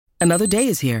Another day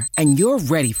is here, and you're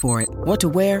ready for it. What to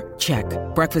wear? Check.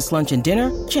 Breakfast, lunch, and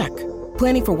dinner? Check.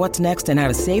 Planning for what's next and how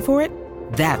to save for it?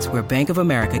 That's where Bank of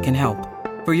America can help.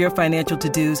 For your financial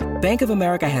to-dos, Bank of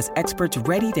America has experts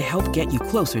ready to help get you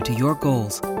closer to your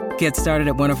goals. Get started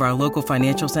at one of our local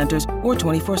financial centers or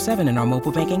 24/7 in our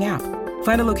mobile banking app.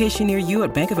 Find a location near you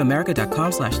at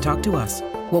bankofamerica.com/talktous.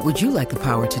 What would you like the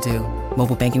power to do?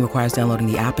 Mobile banking requires downloading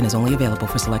the app and is only available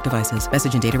for select devices.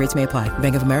 Message and data rates may apply.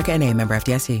 Bank of America N.A., member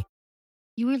FDIC.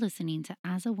 You are listening to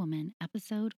As a Woman,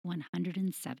 episode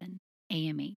 107,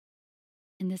 AMH.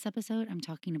 In this episode, I'm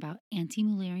talking about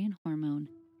anti-Mullerian hormone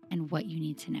and what you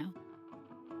need to know.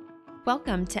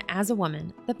 Welcome to As a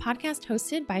Woman, the podcast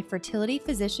hosted by fertility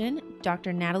physician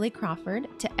Dr. Natalie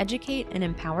Crawford to educate and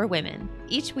empower women.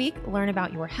 Each week, learn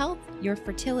about your health, your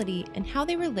fertility, and how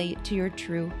they relate to your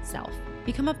true self.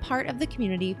 Become a part of the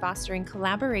community fostering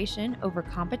collaboration over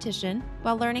competition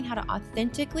while learning how to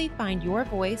authentically find your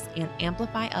voice and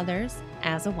amplify others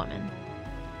as a woman.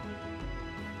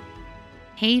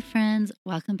 Hey friends,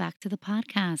 welcome back to the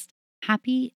podcast.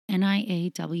 Happy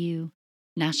NIAW,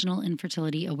 National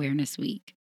Infertility Awareness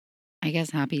Week. I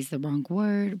guess happy is the wrong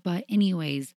word, but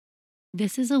anyways,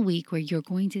 this is a week where you're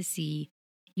going to see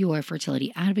your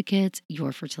fertility advocates,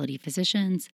 your fertility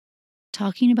physicians,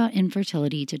 talking about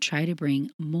infertility to try to bring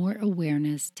more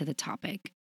awareness to the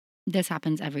topic. This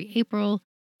happens every April.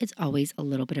 It's always a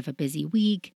little bit of a busy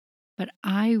week, but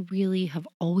I really have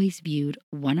always viewed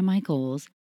one of my goals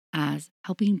as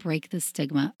helping break the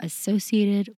stigma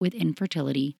associated with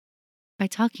infertility by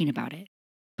talking about it,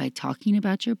 by talking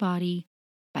about your body,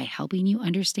 by helping you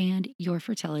understand your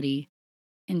fertility.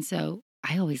 And so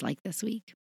I always like this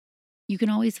week. You can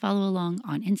always follow along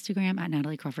on Instagram at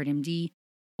Natalie Crawford MD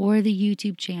or the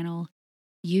YouTube channel.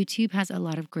 YouTube has a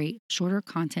lot of great shorter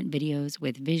content videos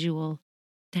with visual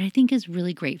that I think is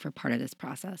really great for part of this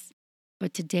process.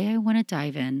 But today I want to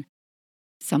dive in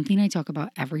something I talk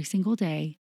about every single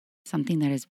day, something that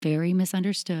is very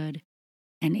misunderstood,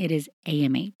 and it is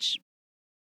AMH.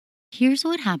 Here's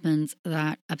what happens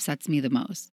that upsets me the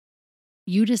most.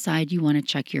 You decide you want to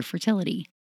check your fertility.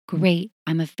 Great,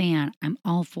 I'm a fan, I'm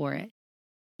all for it.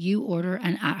 You order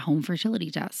an at-home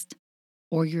fertility test,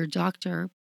 or your doctor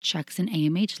checks an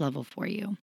AMH level for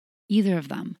you, either of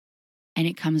them, and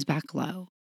it comes back low.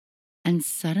 And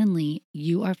suddenly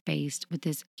you are faced with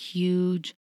this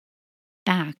huge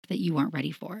fact that you weren't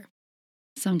ready for.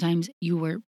 Sometimes you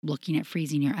were looking at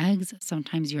freezing your eggs.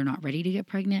 Sometimes you're not ready to get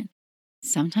pregnant.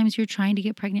 Sometimes you're trying to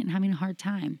get pregnant and having a hard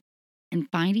time. And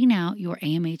finding out your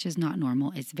AMH is not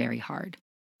normal is very hard.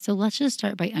 So let's just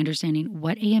start by understanding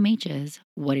what AMH is,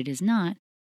 what it is not,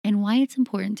 and why it's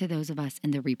important to those of us in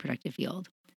the reproductive field.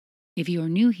 If you are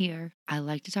new here, I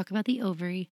like to talk about the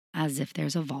ovary as if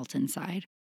there's a vault inside.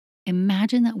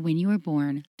 Imagine that when you were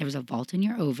born, there was a vault in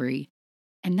your ovary,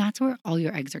 and that's where all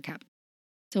your eggs are kept.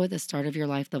 So at the start of your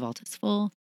life, the vault is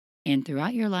full, and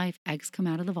throughout your life, eggs come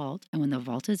out of the vault, and when the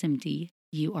vault is empty,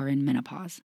 you are in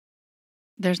menopause.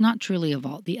 There's not truly a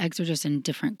vault. The eggs are just in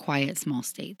different, quiet, small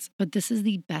states, but this is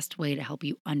the best way to help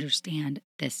you understand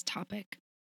this topic.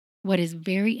 What is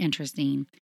very interesting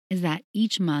is that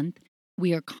each month,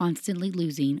 we are constantly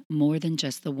losing more than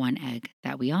just the one egg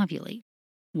that we ovulate.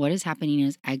 What is happening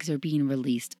is eggs are being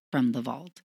released from the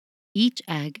vault. Each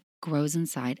egg grows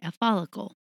inside a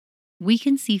follicle. We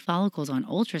can see follicles on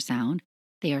ultrasound.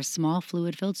 They are small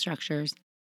fluid-filled structures,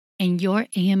 and your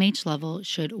AMH level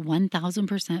should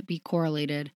 1000% be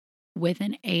correlated with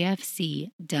an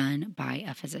AFC done by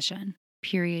a physician,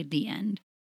 period, the end.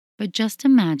 But just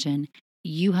imagine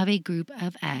you have a group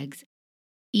of eggs.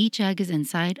 Each egg is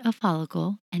inside a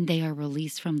follicle, and they are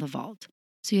released from the vault.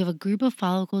 So you have a group of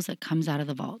follicles that comes out of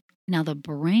the vault. Now the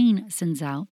brain sends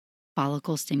out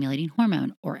follicle-stimulating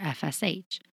hormone, or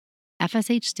FSH.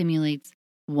 FSH stimulates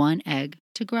one egg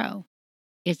to grow.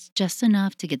 It's just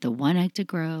enough to get the one egg to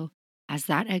grow. As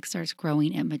that egg starts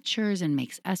growing, it matures and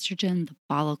makes estrogen. The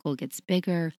follicle gets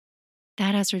bigger.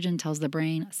 That estrogen tells the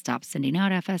brain, stop sending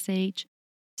out FSH.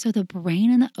 So the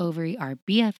brain and the ovary are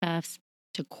BFFs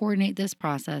to coordinate this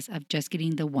process of just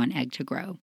getting the one egg to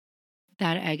grow.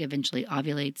 That egg eventually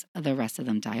ovulates, the rest of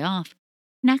them die off.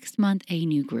 Next month, a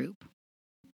new group.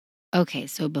 Okay,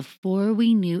 so before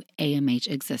we knew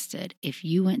AMH existed, if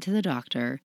you went to the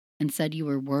doctor and said you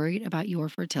were worried about your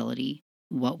fertility,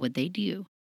 what would they do?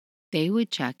 They would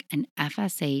check an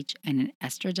FSH and an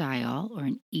estradiol, or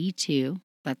an E2,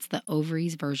 that's the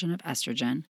ovary's version of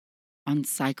estrogen, on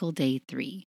cycle day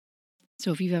 3.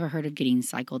 So if you've ever heard of getting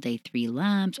cycle day 3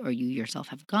 labs, or you yourself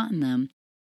have gotten them,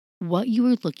 what you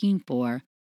were looking for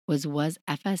was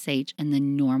FSH in the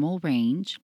normal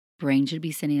range. Brain should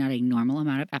be sending out a normal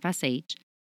amount of FSH,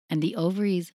 and the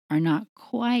ovaries are not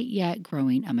quite yet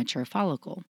growing a mature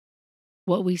follicle.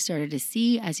 What we started to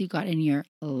see as you got in your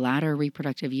latter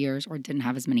reproductive years or didn't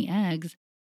have as many eggs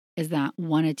is that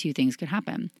one of two things could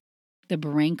happen. The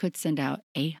brain could send out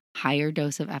a higher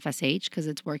dose of FSH because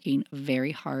it's working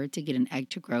very hard to get an egg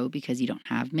to grow because you don't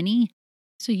have many.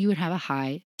 So you would have a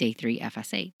high day 3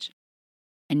 FSH.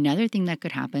 Another thing that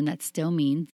could happen that still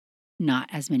means not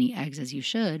as many eggs as you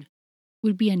should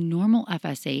would be a normal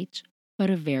FSH, but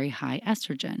a very high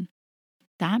estrogen.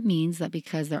 That means that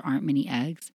because there aren't many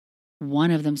eggs,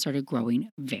 one of them started growing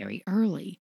very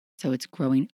early. So it's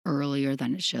growing earlier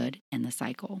than it should in the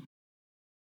cycle.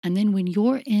 And then when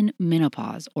you're in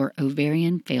menopause or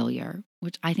ovarian failure,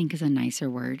 which I think is a nicer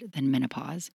word than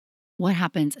menopause, what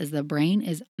happens is the brain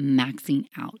is maxing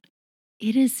out.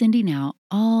 It is sending out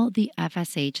all the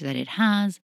FSH that it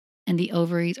has, and the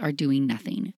ovaries are doing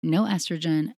nothing. No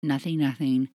estrogen,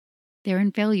 nothing. They're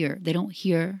in failure. They don't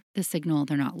hear the signal.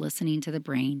 They're not listening to the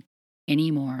brain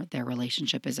anymore. Their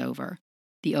relationship is over.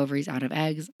 The ovaries out of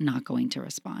eggs, not going to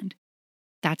respond.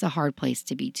 That's a hard place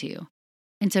to be too.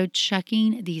 And so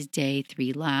checking these day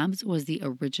 3 labs was the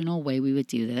original way we would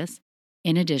do this,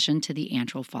 in addition to the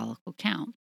antral follicle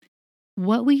count.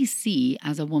 What we see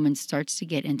as a woman starts to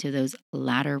get into those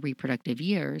latter reproductive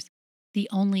years, the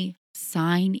only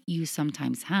sign you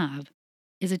sometimes have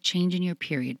is a change in your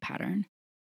period pattern.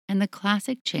 And the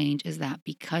classic change is that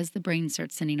because the brain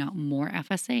starts sending out more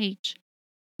FSH,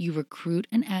 you recruit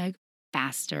an egg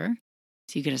faster.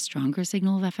 So you get a stronger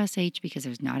signal of FSH because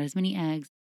there's not as many eggs.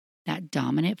 That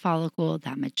dominant follicle,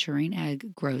 that maturing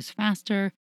egg, grows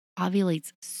faster,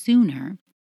 ovulates sooner,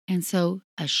 and so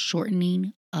a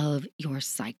shortening of your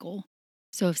cycle.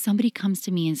 So if somebody comes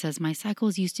to me and says, my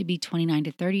cycles used to be 29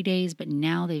 to 30 days, but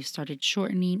now they've started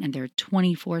shortening and they're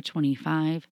 24,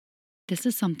 25, this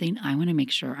is something I want to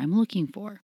make sure I'm looking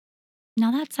for.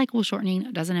 Now, that cycle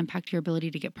shortening doesn't impact your ability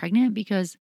to get pregnant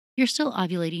because you're still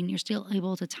ovulating, you're still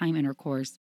able to time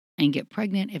intercourse and get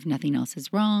pregnant if nothing else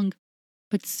is wrong.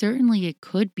 But certainly it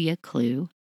could be a clue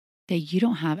that you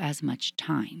don't have as much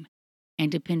time. And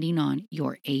depending on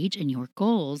your age and your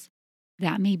goals,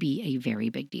 that may be a very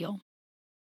big deal.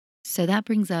 So that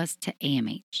brings us to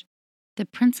AMH. The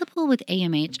principle with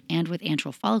AMH and with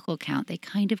antral follicle count, they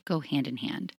kind of go hand in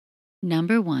hand.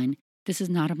 Number one, this is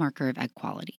not a marker of egg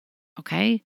quality,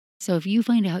 okay? So if you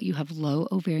find out you have low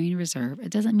ovarian reserve,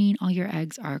 it doesn't mean all your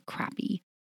eggs are crappy.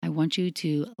 I want you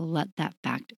to let that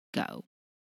fact go.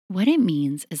 What it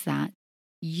means is that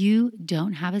you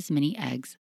don't have as many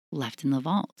eggs left in the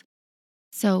vault.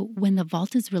 So when the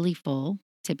vault is really full,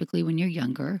 typically when you're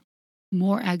younger,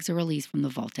 more eggs are released from the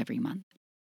vault every month.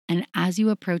 And as you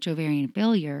approach ovarian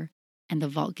failure and the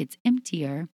vault gets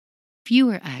emptier,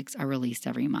 fewer eggs are released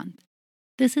every month.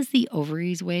 This is the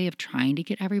ovaries' way of trying to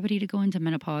get everybody to go into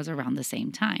menopause around the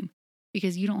same time,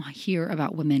 because you don't hear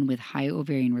about women with high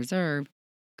ovarian reserve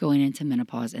going into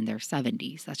menopause in their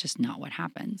 70s. That's just not what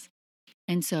happens.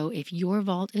 And so if your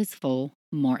vault is full,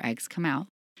 more eggs come out.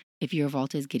 If your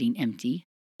vault is getting empty,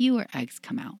 fewer eggs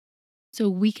come out. So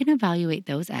we can evaluate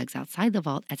those eggs outside the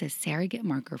vault as a surrogate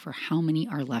marker for how many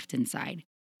are left inside.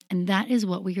 And that is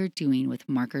what we are doing with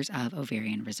markers of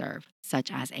ovarian reserve,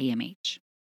 such as AMH.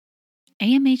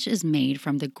 AMH is made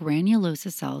from the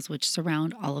granulosa cells which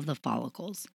surround all of the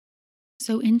follicles.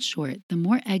 So in short, the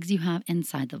more eggs you have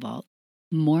inside the vault,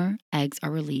 more eggs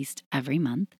are released every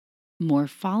month. More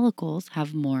follicles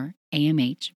have more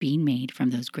AMH being made from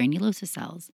those granulosa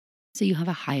cells, so you have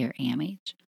a higher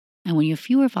AMH. And when you have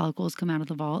fewer follicles come out of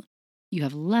the vault, you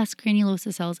have less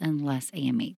granulosa cells and less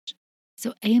AMH.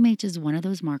 So AMH is one of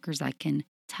those markers that can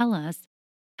tell us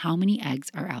how many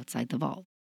eggs are outside the vault.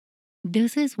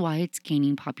 This is why it's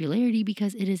gaining popularity,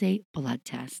 because it is a blood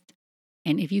test.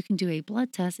 And if you can do a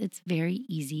blood test, it's very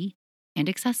easy and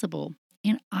accessible.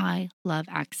 And I love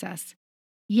access.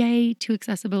 Yay to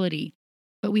accessibility.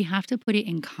 But we have to put it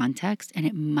in context, and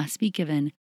it must be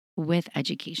given with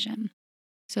education.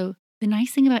 So the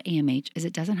nice thing about AMH is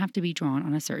it doesn't have to be drawn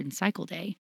on a certain cycle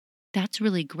day. That's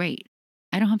really great.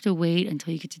 I don't have to wait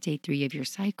until you get to day 3 of your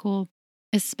cycle,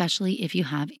 especially if you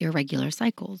have irregular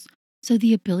cycles. So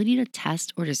the ability to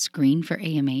test or to screen for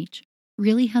AMH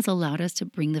really has allowed us to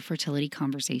bring the fertility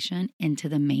conversation into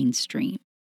the mainstream.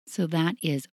 So that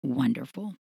is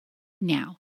wonderful.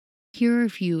 Now, here are a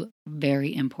few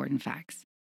very important facts.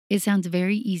 It sounds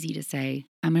very easy to say,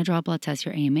 I'm going to draw a blood test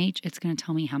your AMH. It's going to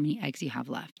tell me how many eggs you have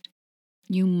left.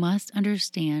 You must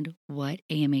understand what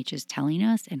AMH is telling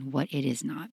us and what it is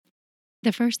not.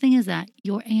 The first thing is that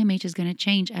your AMH is going to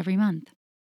change every month.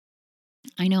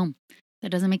 I know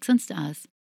that doesn't make sense to us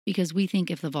because we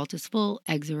think if the vault is full,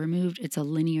 eggs are removed, it's a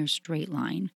linear straight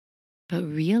line. But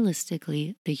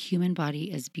realistically, the human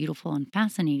body is beautiful and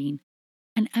fascinating.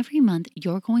 And every month,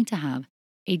 you're going to have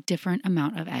a different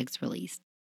amount of eggs released.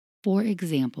 For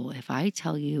example, if I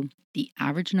tell you the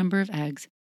average number of eggs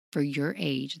for your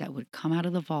age that would come out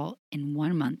of the vault in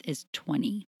 1 month is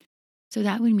 20. So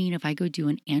that would mean if I go do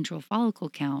an antral follicle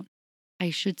count, I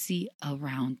should see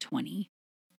around 20.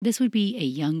 This would be a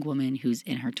young woman who's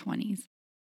in her 20s.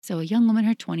 So a young woman in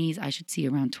her 20s, I should see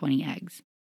around 20 eggs.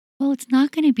 Well, it's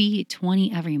not going to be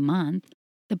 20 every month.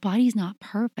 The body's not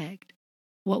perfect.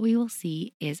 What we will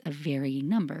see is a varying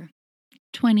number.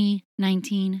 20,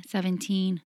 19,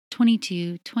 17,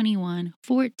 22, 21,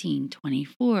 14,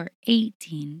 24,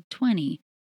 18, 20,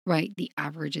 right? The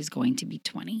average is going to be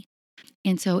 20.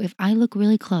 And so if I look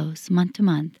really close month to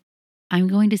month, I'm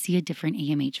going to see a different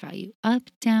AMH value, up,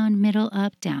 down, middle,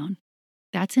 up, down.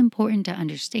 That's important to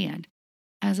understand.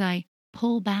 As I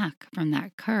pull back from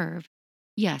that curve,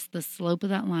 yes, the slope of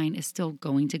that line is still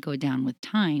going to go down with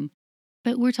time,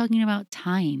 but we're talking about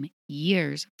time,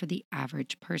 years for the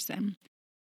average person.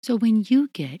 So when you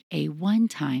get a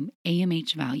one-time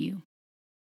AMH value,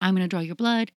 I'm going to draw your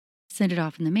blood, send it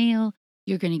off in the mail,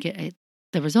 you're going to get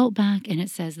the result back and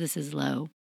it says this is low.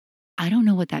 I don't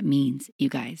know what that means, you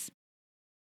guys.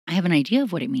 I have an idea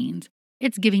of what it means.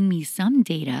 It's giving me some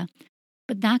data,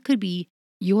 but that could be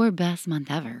your best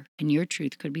month ever and your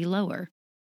truth could be lower.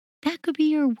 That could be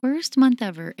your worst month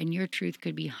ever and your truth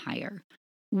could be higher.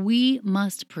 We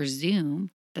must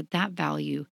presume that that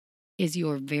value is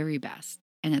your very best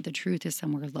and that the truth is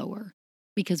somewhere lower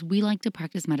because we like to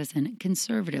practice medicine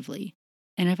conservatively.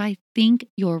 And if I think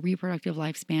your reproductive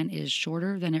lifespan is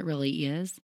shorter than it really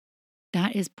is,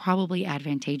 that is probably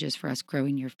advantageous for us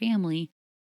growing your family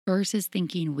versus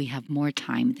thinking we have more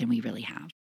time than we really have.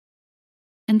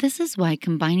 And this is why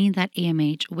combining that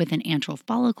AMH with an antral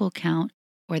follicle count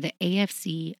or the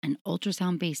AFC and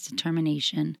ultrasound-based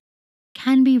determination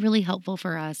can be really helpful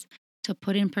for us to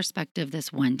put in perspective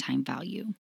this one-time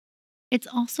value. It's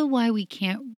also why we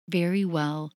can't very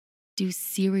well do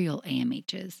serial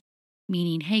AMHs,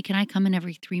 meaning, hey, can I come in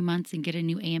every 3 months and get a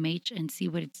new AMH and see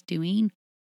what it's doing?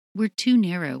 We're too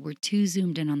narrow, we're too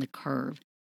zoomed in on the curve,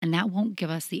 and that won't give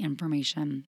us the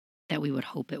information that we would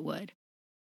hope it would.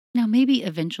 Now, maybe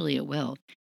eventually it will.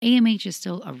 AMH is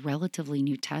still a relatively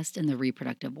new test in the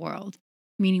reproductive world,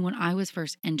 meaning when I was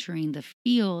first entering the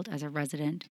field as a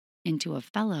resident into a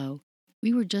fellow,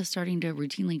 we were just starting to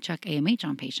routinely check AMH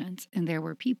on patients, and there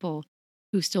were people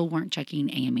who still weren't checking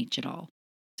AMH at all.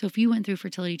 So if you went through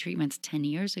fertility treatments 10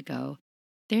 years ago,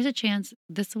 there's a chance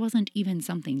this wasn't even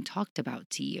something talked about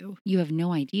to you. You have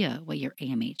no idea what your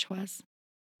AMH was.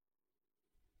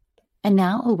 And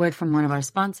now a word from one of our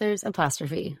sponsors,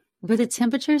 Apostrophe. With the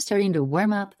temperature starting to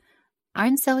warm up,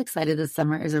 I'm so excited the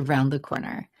summer is around the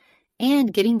corner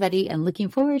and getting ready and looking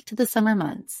forward to the summer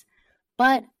months.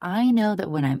 But I know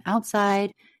that when I'm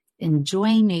outside,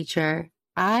 enjoying nature,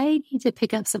 I need to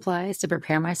pick up supplies to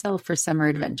prepare myself for summer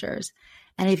adventures.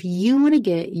 And if you want to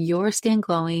get your skin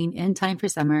glowing in time for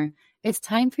summer, it's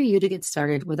time for you to get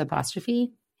started with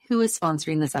Apostrophe, who is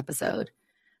sponsoring this episode.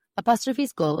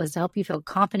 Apostrophe's goal is to help you feel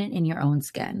confident in your own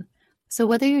skin. So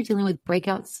whether you're dealing with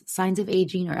breakouts, signs of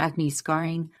aging, or acne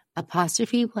scarring,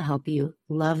 Apostrophe will help you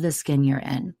love the skin you're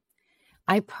in.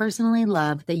 I personally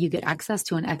love that you get access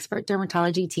to an expert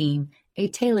dermatology team, a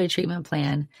tailored treatment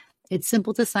plan. It's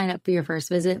simple to sign up for your first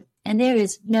visit, and there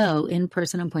is no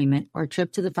in-person appointment or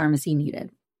trip to the pharmacy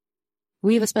needed.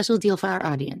 We have a special deal for our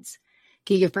audience.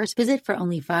 Get your first visit for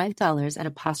only $5 at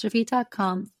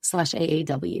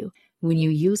apostrophe.com/AAW when you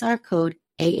use our code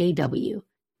AAW.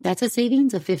 That's a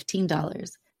savings of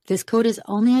 $15. This code is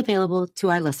only available to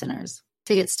our listeners.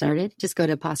 To get started, just go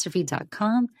to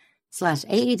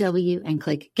apostrophe.com/AAW and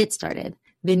click Get Started.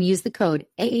 Then use the code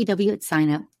AAW at sign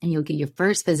up and you'll get your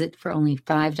first visit for only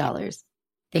 $5.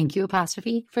 Thank you,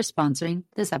 Apostrophe, for sponsoring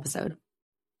this episode.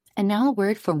 And now a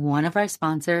word from one of our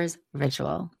sponsors,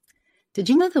 Ritual. Did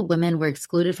you know that women were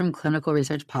excluded from clinical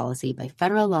research policy by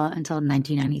federal law until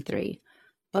 1993?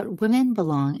 But women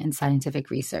belong in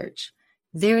scientific research.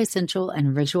 They're essential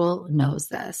and Ritual knows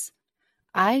this.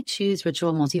 I choose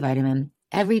Ritual multivitamin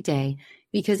every day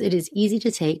because it is easy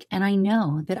to take and I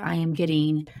know that I am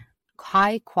getting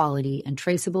high quality and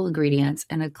traceable ingredients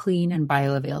in a clean and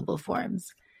bioavailable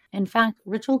forms. In fact,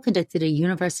 Ritual conducted a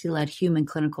university-led human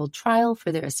clinical trial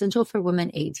for their Essential for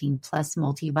Women 18 Plus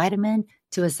multivitamin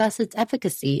to assess its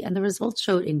efficacy, and the results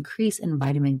showed increase in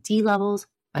vitamin D levels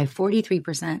by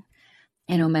 43%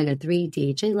 and omega-3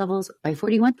 DHA levels by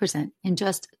 41% in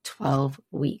just 12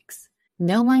 weeks.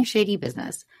 No my shady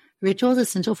business. Ritual's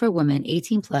Essential for Women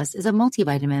 18 Plus is a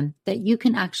multivitamin that you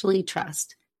can actually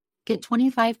trust. Get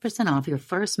 25% off your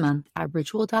first month at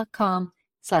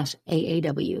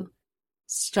ritual.com/AAW.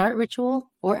 Start Ritual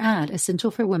or add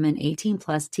Essential for Women 18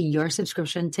 Plus to your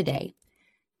subscription today.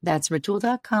 That's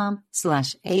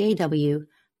ritual.com/AAW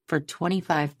for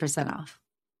 25% off.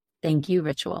 Thank you,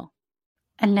 Ritual.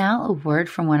 And now a word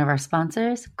from one of our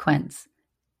sponsors, Quince.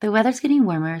 The weather's getting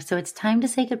warmer, so it's time to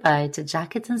say goodbye to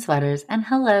jackets and sweaters and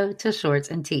hello to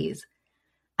shorts and tees.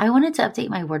 I wanted to update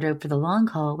my wardrobe for the long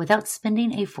haul without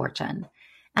spending a fortune,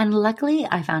 and luckily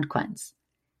I found Quince.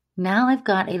 Now I've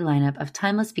got a lineup of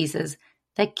timeless pieces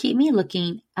that keep me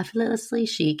looking effortlessly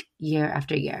chic year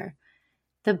after year.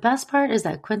 The best part is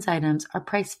that Quince items are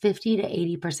priced 50 to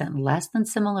 80% less than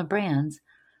similar brands,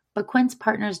 but Quince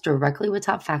partners directly with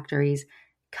top factories,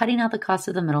 cutting out the cost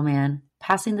of the middleman,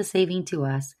 passing the saving to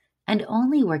us, and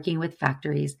only working with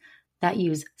factories that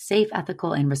use safe,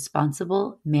 ethical, and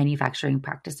responsible manufacturing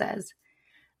practices.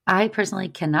 I personally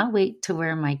cannot wait to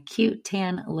wear my cute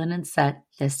tan linen set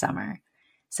this summer.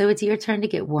 So it's your turn to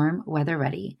get warm weather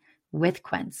ready with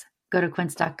Quince. Go to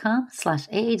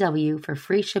quince.com/AAW for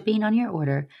free shipping on your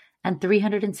order and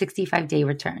 365-day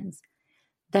returns.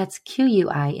 That's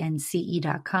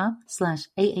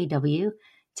QUINCE.com/AAW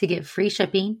to get free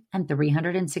shipping and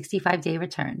 365-day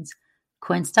returns.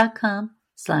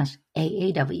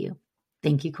 Quince.com/AAW.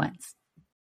 Thank you, Quince.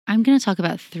 I'm going to talk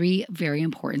about 3 very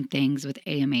important things with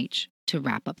AMH to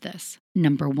wrap up this.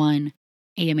 Number 1,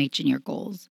 AMH and your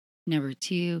goals. Number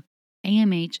 2,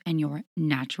 AMH and your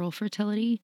natural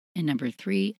fertility. And number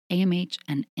 3, AMH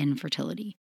and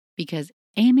infertility. Because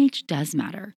AMH does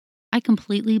matter. I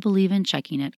completely believe in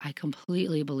checking it. I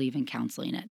completely believe in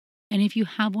counseling it. And if you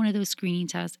have one of those screening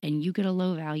tests and you get a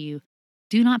low value,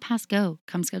 do not pass go.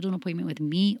 Come schedule an appointment with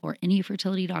me or any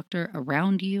fertility doctor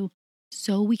around you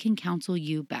so we can counsel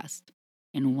you best.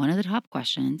 And one of the top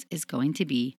questions is going to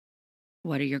be,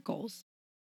 what are your goals?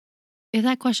 If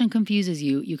that question confuses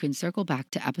you, you can circle back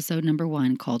to episode number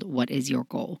 1 called What is Your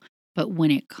Goal? But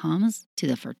when it comes to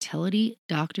the fertility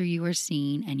doctor you are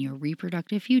seeing and your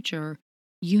reproductive future,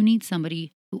 you need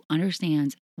somebody who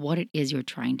understands what it is you're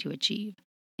trying to achieve.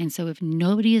 And so if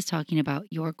nobody is talking about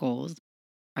your goals,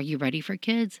 are you ready for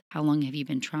kids? How long have you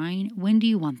been trying? When do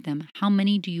you want them? How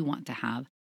many do you want to have?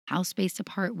 How spaced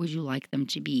apart would you like them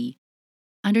to be?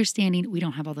 Understanding we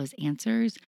don't have all those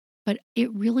answers, but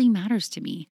it really matters to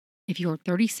me. If you're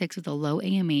 36 with a low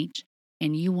AMH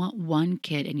and you want 1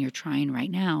 kid and you're trying right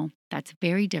now, that's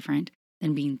very different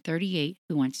than being 38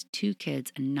 who wants 2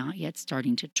 kids and not yet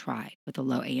starting to try with a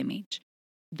low AMH.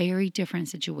 Very different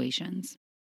situations.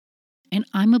 And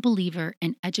I'm a believer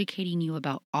in educating you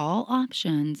about all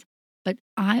options, but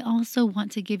I also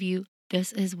want to give you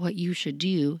this is what you should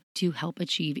do to help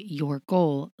achieve your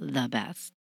goal the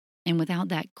best. And without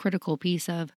that critical piece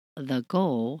of the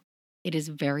goal, it is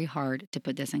very hard to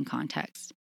put this in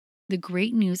context. The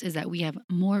great news is that we have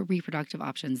more reproductive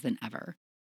options than ever.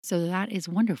 So that is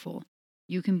wonderful.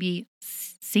 You can be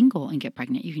single and get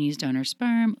pregnant. You can use donor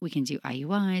sperm. We can do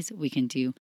IUIs. We can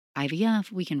do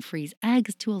IVF. We can freeze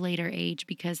eggs to a later age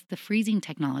because the freezing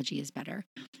technology is better.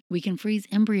 We can freeze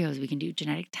embryos. We can do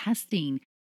genetic testing.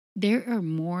 There are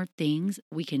more things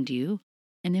we can do.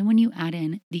 And then when you add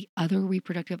in the other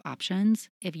reproductive options,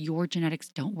 if your genetics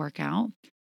don't work out,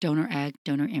 donor egg,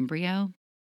 donor embryo,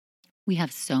 we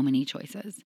have so many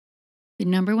choices. The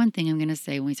number one thing I'm going to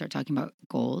say when we start talking about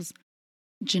goals,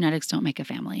 genetics don't make a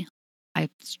family. I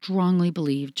strongly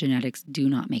believe genetics do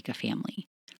not make a family.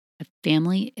 A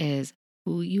family is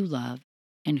who you love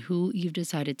and who you've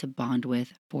decided to bond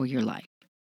with for your life.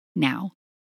 Now,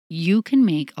 you can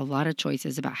make a lot of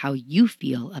choices about how you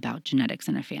feel about genetics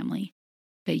in a family,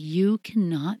 but you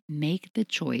cannot make the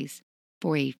choice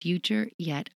for a future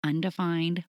yet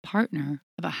undefined partner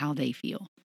about how they feel.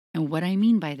 And what I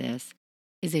mean by this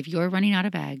is if you're running out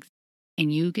of eggs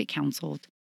and you get counseled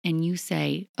and you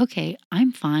say, okay,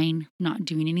 I'm fine not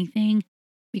doing anything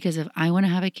because if I want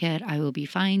to have a kid, I will be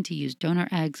fine to use donor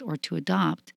eggs or to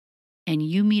adopt, and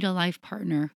you meet a life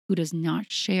partner who does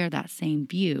not share that same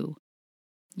view,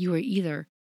 you are either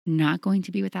not going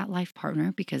to be with that life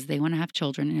partner because they want to have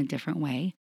children in a different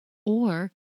way,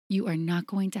 or you are not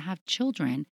going to have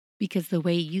children because the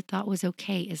way you thought was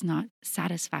okay is not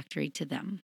satisfactory to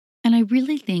them. And I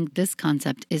really think this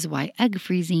concept is why egg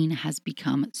freezing has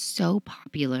become so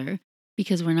popular,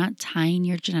 because we're not tying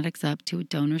your genetics up to a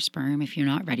donor sperm if you're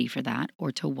not ready for that,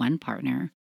 or to one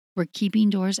partner. We're keeping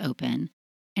doors open,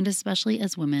 and especially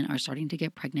as women are starting to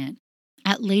get pregnant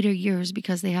at later years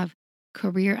because they have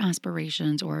career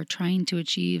aspirations or are trying to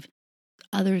achieve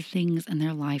other things in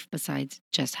their life besides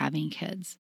just having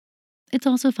kids. It's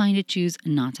also fine to choose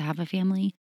not to have a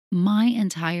family. My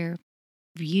entire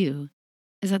view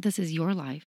is that this is your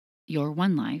life, your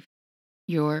one life,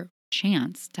 your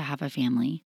chance to have a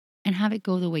family and have it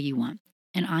go the way you want.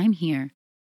 And I'm here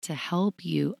to help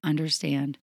you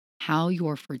understand how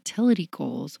your fertility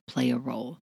goals play a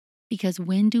role. Because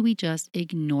when do we just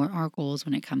ignore our goals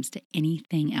when it comes to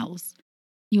anything else?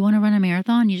 You want to run a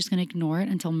marathon? You're just going to ignore it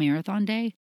until marathon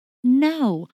day?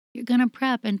 No, you're going to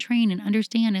prep and train and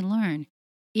understand and learn.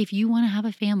 If you want to have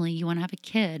a family, you want to have a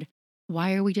kid,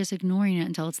 why are we just ignoring it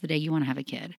until it's the day you want to have a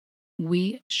kid?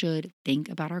 We should think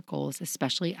about our goals,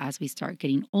 especially as we start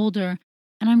getting older.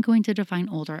 And I'm going to define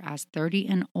older as 30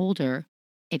 and older.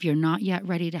 If you're not yet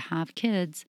ready to have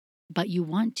kids, but you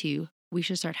want to, we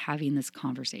should start having this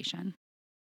conversation.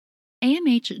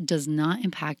 AMH does not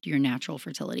impact your natural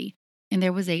fertility. And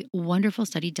there was a wonderful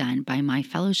study done by my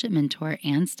fellowship mentor,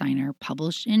 Ann Steiner,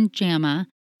 published in JAMA,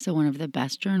 so one of the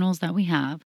best journals that we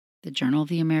have, the Journal of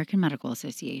the American Medical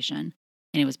Association,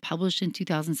 and it was published in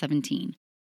 2017.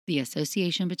 The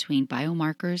association between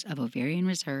biomarkers of ovarian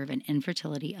reserve and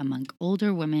infertility among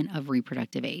older women of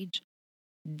reproductive age.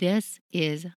 This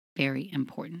is very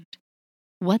important.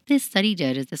 What this study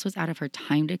did is this was out of her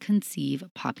time to conceive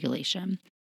population.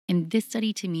 And this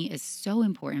study to me is so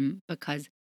important because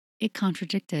it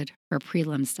contradicted her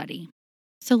prelim study.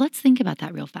 So let's think about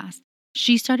that real fast.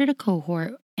 She started a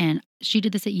cohort, and she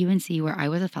did this at UNC where I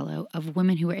was a fellow, of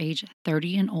women who were age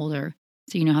 30 and older.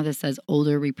 So you know how this says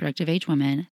older reproductive age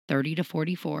women, 30 to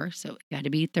 44. So you had to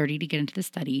be 30 to get into the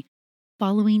study,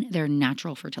 following their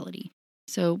natural fertility.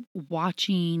 So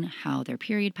watching how their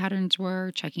period patterns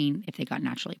were, checking if they got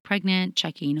naturally pregnant,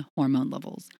 checking hormone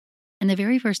levels. And the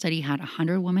very first study had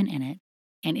 100 women in it,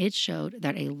 and it showed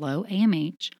that a low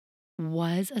AMH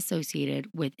was associated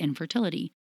with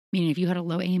infertility, meaning if you had a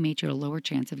low AMH, you had a lower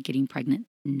chance of getting pregnant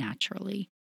naturally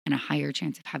and a higher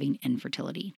chance of having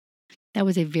infertility. That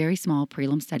was a very small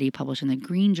prelim study published in the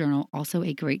Green Journal, also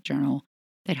a great journal,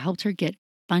 that helped her get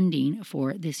funding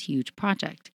for this huge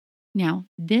project. Now,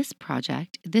 this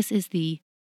project, this is the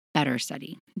better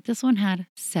study. This one had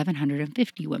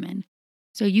 750 women.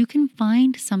 So you can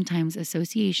find sometimes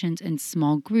associations in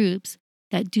small groups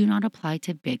that do not apply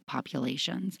to big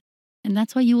populations. And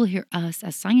that's why you will hear us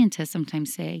as scientists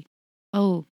sometimes say,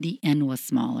 oh, the N was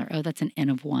smaller. Oh, that's an N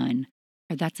of 1.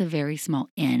 Or that's a very small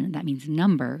N. That means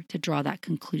number to draw that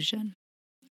conclusion.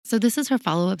 So this is her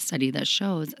follow-up study that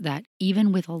shows that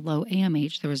even with a low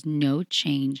AMH, there was no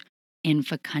change in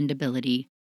fecundability.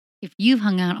 If you've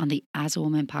hung out on the As a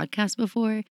Woman podcast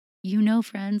before, you know,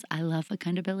 friends, I love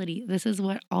fecundability. This is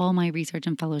what all my research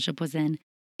and fellowship was in.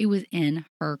 It was in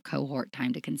her cohort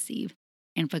time to conceive.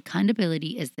 And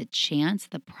fecundability is the chance,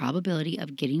 the probability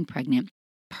of getting pregnant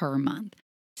per month.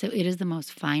 So it is the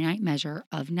most finite measure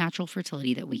of natural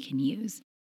fertility that we can use.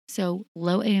 So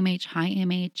low AMH, high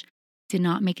AMH did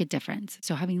not make a difference.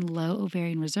 So having low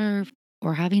ovarian reserve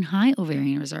or having high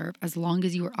ovarian reserve, as long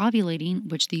as you were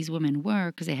ovulating, which these women were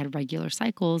because they had regular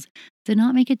cycles, did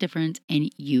not make a difference in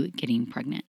you getting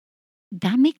pregnant.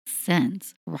 That makes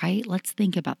sense, right? Let's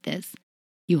think about this.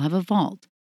 You have a vault.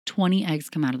 20 eggs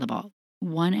come out of the vault.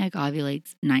 1 egg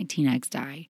ovulates, 19 eggs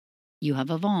die. You have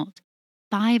a vault.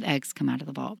 5 eggs come out of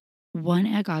the vault. 1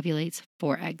 egg ovulates,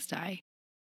 4 eggs die.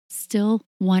 Still,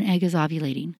 1 egg is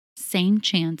ovulating. Same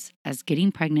chance as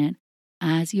getting pregnant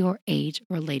as your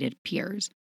age-related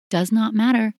peers. Does not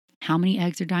matter how many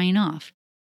eggs are dying off.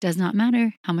 Does not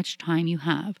matter how much time you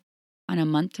have. On a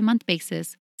month-to-month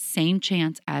basis, same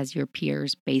chance as your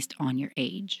peers based on your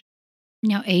age.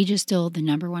 Now, age is still the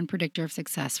number one predictor of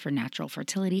success for natural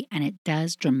fertility, and it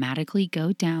does dramatically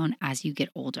go down as you get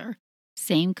older.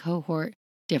 Same cohort,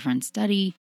 different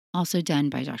study, also done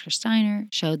by Dr. Steiner,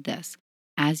 showed this.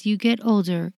 As you get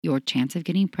older, your chance of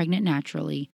getting pregnant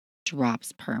naturally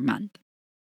drops per month.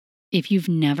 If you've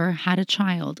never had a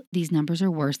child, these numbers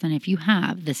are worse than if you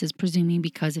have. This is presuming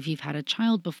because if you've had a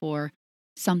child before,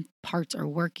 some parts are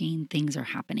working, things are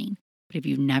happening. But if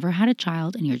you've never had a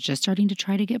child and you're just starting to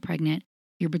try to get pregnant,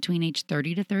 you're between age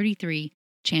 30 to 33,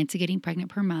 chance of getting pregnant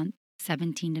per month,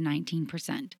 17 to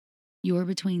 19%. You're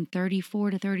between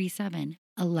 34 to 37,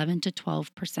 11 to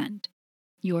 12%.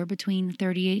 You're between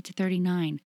 38 to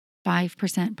 39,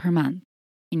 5% per month.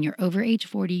 And you're over age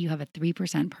 40, you have a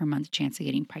 3% per month chance of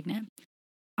getting pregnant.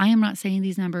 I am not saying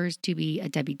these numbers to be a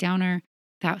Debbie Downer.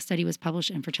 That study was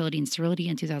published in Fertility and Sterility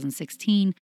in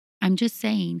 2016. I'm just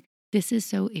saying this is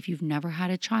so if you've never had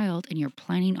a child and you're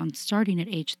planning on starting at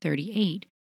age 38,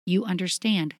 you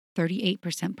understand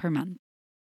 38% per month.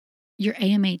 Your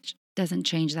AMH doesn't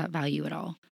change that value at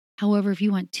all. However, if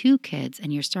you want 2 kids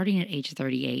and you're starting at age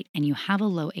 38 and you have a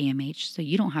low AMH, so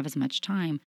you don't have as much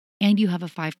time, and you have a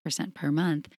 5% per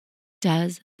month,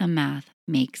 does the math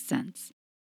make sense?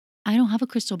 I don't have a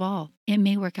crystal ball. It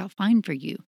may work out fine for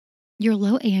you. Your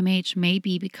low AMH may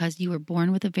be because you were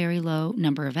born with a very low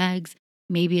number of eggs.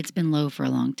 Maybe it's been low for a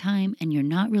long time and you're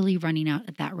not really running out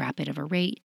at that rapid of a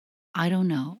rate. I don't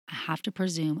know. I have to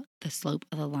presume the slope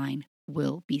of the line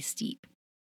will be steep.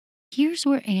 Here's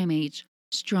where AMH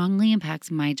strongly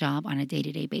impacts my job on a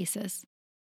day-to-day basis.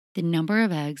 The number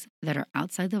of eggs that are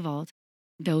outside the vault,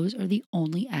 those are the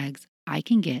only eggs I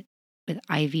can get with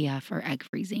IVF or egg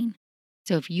freezing.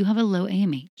 So if you have a low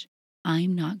AMH,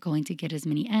 I'm not going to get as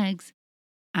many eggs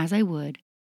as I would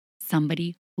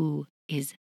somebody who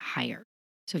is higher.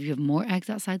 So if you have more eggs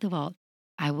outside the vault,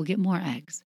 I will get more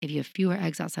eggs. If you have fewer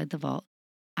eggs outside the vault,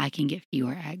 I can get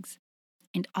fewer eggs.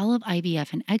 And all of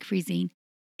IVF and egg freezing,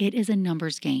 it is a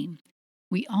numbers game.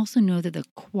 We also know that the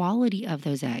quality of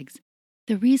those eggs,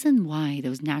 the reason why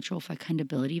those natural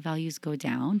fecundability values go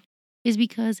down is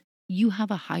because you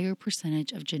have a higher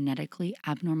percentage of genetically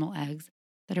abnormal eggs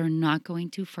that are not going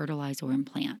to fertilize or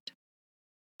implant.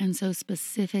 And so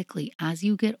specifically, as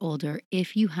you get older,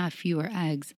 if you have fewer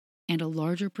eggs and a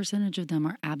larger percentage of them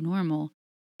are abnormal,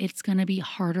 it's going to be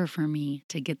harder for me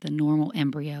to get the normal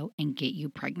embryo and get you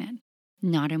pregnant.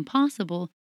 Not impossible,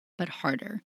 but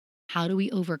harder. How do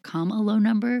we overcome a low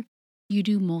number? You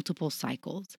do multiple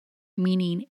cycles,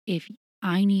 meaning if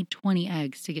I need 20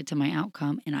 eggs to get to my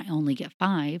outcome and I only get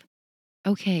 5,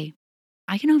 okay,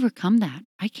 I can overcome that.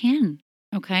 I can,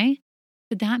 okay?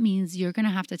 But that means you're going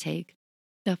to have to take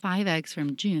the 5 eggs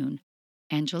from June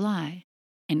and July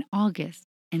and August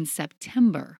and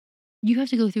September. You have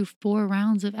to go through 4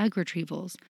 rounds of egg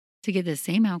retrievals to get the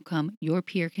same outcome your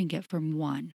peer can get from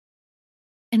 1.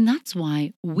 And that's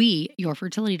why we, your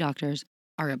fertility doctors,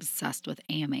 are obsessed with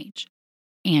AMH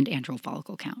and antral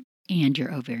follicle count and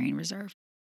your ovarian reserve.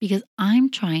 Because I'm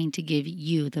trying to give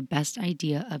you the best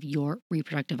idea of your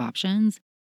reproductive options.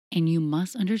 And you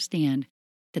must understand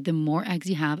that the more eggs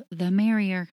you have, the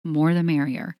merrier, more the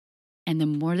merrier. And the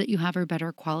more that you have are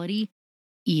better quality,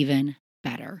 even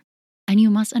better. And you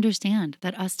must understand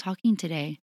that us talking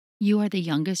today, you are the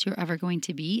youngest you're ever going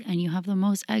to be, and you have the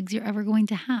most eggs you're ever going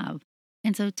to have.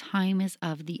 And so time is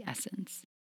of the essence.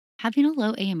 Having a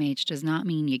low AMH does not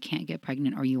mean you can't get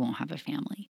pregnant or you won't have a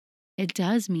family. It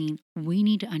does mean we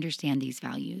need to understand these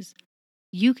values.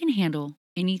 You can handle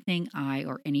anything I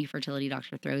or any fertility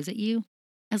doctor throws at you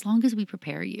as long as we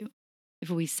prepare you. If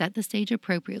we set the stage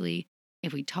appropriately,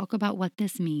 if we talk about what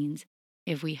this means,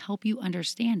 if we help you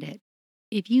understand it,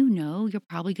 if you know you're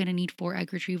probably going to need 4 egg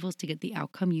retrievals to get the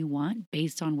outcome you want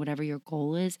based on whatever your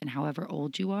goal is and however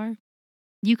old you are,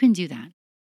 you can do that.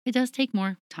 It does take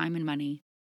more time and money.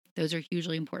 Those are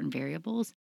hugely important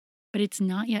variables, but it's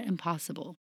not yet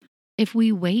impossible. If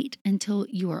we wait until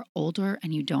you are older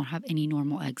and you don't have any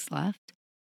normal eggs left,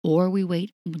 or we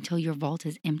wait until your vault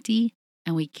is empty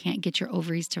and we can't get your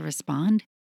ovaries to respond,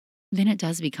 then it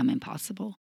does become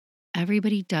impossible.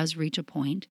 Everybody does reach a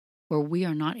point where we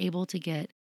are not able to get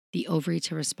the ovary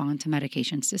to respond to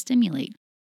medications to stimulate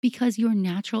because your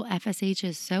natural FSH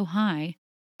is so high,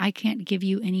 I can't give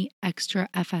you any extra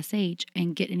FSH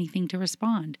and get anything to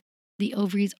respond. The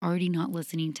ovary's already not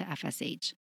listening to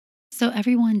FSH. So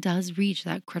everyone does reach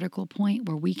that critical point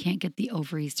where we can't get the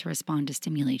ovaries to respond to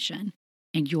stimulation.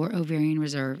 And your ovarian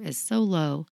reserve is so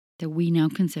low that we now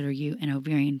consider you an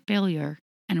ovarian failure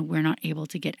and we're not able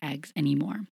to get eggs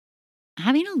anymore.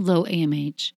 Having a low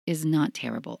AMH is not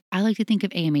terrible. I like to think of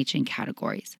AMH in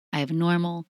categories. I have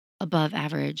normal, above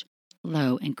average,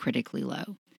 low, and critically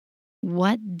low.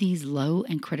 What these low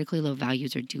and critically low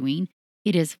values are doing,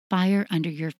 it is fire under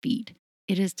your feet.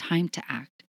 It is time to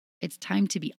act. It's time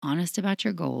to be honest about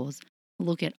your goals,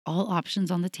 look at all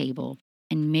options on the table,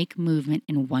 and make movement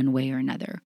in one way or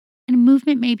another. And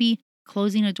movement may be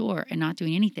closing a door and not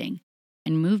doing anything.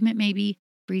 And movement may be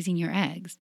freezing your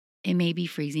eggs. It may be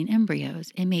freezing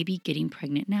embryos. It may be getting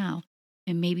pregnant now.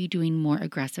 It may be doing more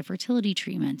aggressive fertility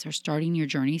treatments or starting your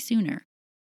journey sooner.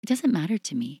 It doesn't matter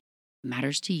to me. It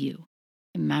matters to you.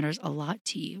 It matters a lot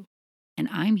to you. And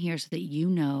I'm here so that you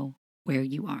know where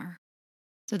you are.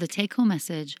 So the take-home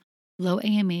message, low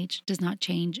AMH does not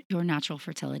change your natural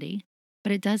fertility,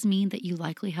 but it does mean that you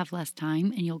likely have less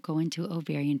time and you'll go into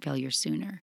ovarian failure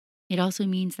sooner. It also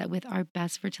means that with our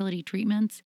best fertility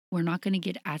treatments, we're not going to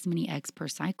get as many eggs per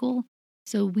cycle.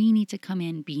 So we need to come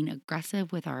in being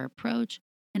aggressive with our approach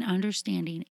and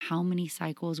understanding how many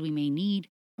cycles we may need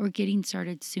or getting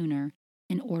started sooner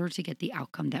in order to get the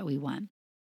outcome that we want.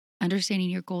 Understanding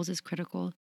your goals is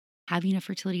critical. Having a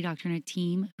fertility doctor and a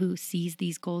team who sees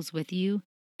these goals with you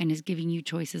and is giving you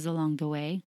choices along the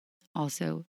way,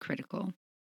 also critical.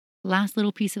 Last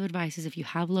little piece of advice is if you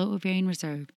have low ovarian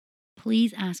reserve,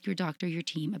 please ask your doctor, your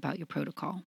team about your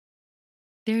protocol.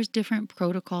 there's different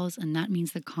protocols, and that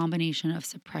means the combination of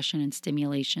suppression and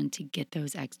stimulation to get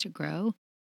those eggs to grow.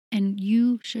 And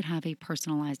you should have a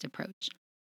personalized approach.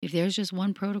 If there's just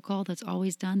one protocol that's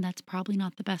always done, that's probably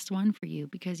not the best one for you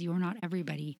because you're not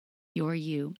everybody. You're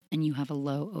you, and you have a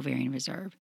low ovarian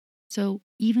reserve. So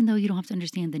even though you don't have to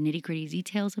understand the nitty-gritty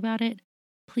details about it,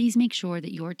 please make sure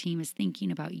that your team is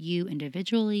thinking about you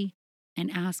individually and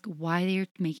ask why they're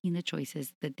making the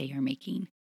choices that they are making.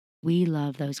 We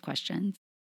love those questions.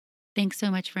 Thanks so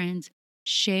much, friends.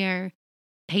 Share,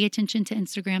 pay attention to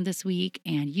Instagram this week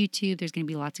and YouTube. There's going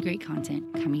to be lots of great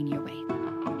content coming your way.